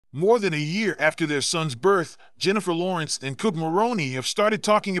More than a year after their son's birth, Jennifer Lawrence and Cooke Maroney have started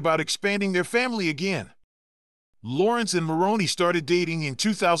talking about expanding their family again. Lawrence and Maroney started dating in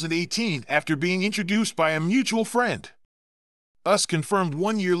 2018 after being introduced by a mutual friend. Us confirmed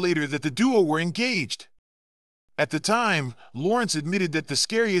 1 year later that the duo were engaged. At the time, Lawrence admitted that the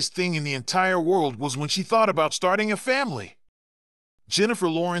scariest thing in the entire world was when she thought about starting a family. Jennifer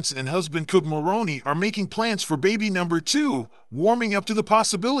Lawrence and husband Cooke Maroney are making plans for baby number 2, warming up to the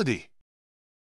possibility.